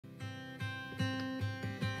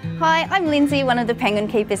Hi, I'm Lindsay, one of the penguin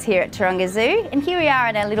keepers here at Taronga Zoo, and here we are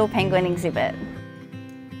at our little penguin exhibit.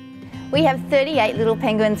 We have 38 little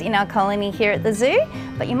penguins in our colony here at the zoo,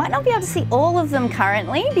 but you might not be able to see all of them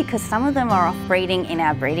currently because some of them are off breeding in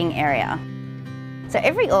our breeding area. So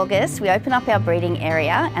every August we open up our breeding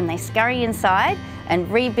area and they scurry inside and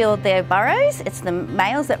rebuild their burrows. It's the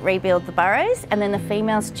males that rebuild the burrows, and then the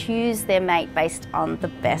females choose their mate based on the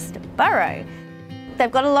best burrow. They've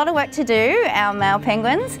got a lot of work to do, our male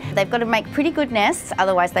penguins. They've got to make pretty good nests,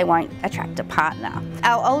 otherwise they won't attract a partner.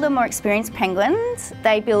 Our older, more experienced penguins,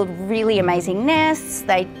 they build really amazing nests.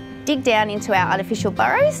 They dig down into our artificial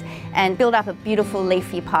burrows and build up a beautiful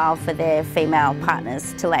leafy pile for their female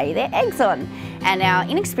partners to lay their eggs on. And our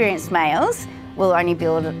inexperienced males will only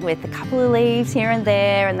build with a couple of leaves here and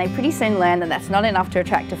there, and they pretty soon learn that that's not enough to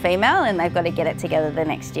attract a female, and they've got to get it together the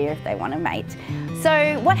next year if they want to mate.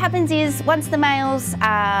 So what happens is, once the males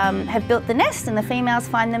have built the nest and the females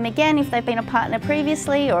find them again if they've been a partner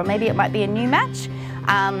previously, or maybe it might be a new match,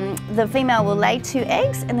 the female will lay 2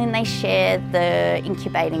 eggs and then they share the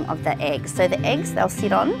incubating of the eggs. So the eggs they'll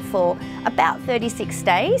sit on for about 36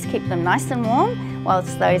 days, keep them nice and warm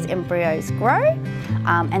whilst those embryos grow.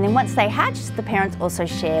 And then once they hatch, the parents also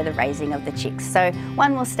share the raising of the chicks. So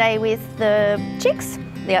one will stay with the chicks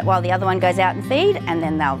while the other one goes out and feed, and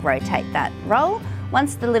then they'll rotate that role.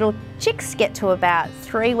 Once the little chicks get to about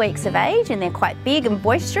 3 weeks of age and they're quite big and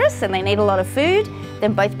boisterous and they need a lot of food,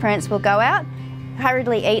 then both parents will go out,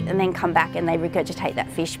 hurriedly eat, and then come back and they regurgitate that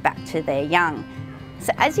fish back to their young.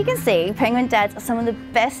 So as you can see, penguin dads are some of the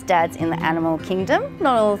best dads in the animal kingdom.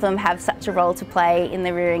 Not all of them have such a role to play in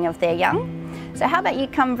the rearing of their young. So how about you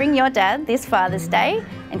come bring your dad this Father's Day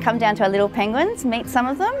and come down to our little penguins, meet some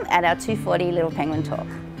of them at our 240 Little Penguin Talk.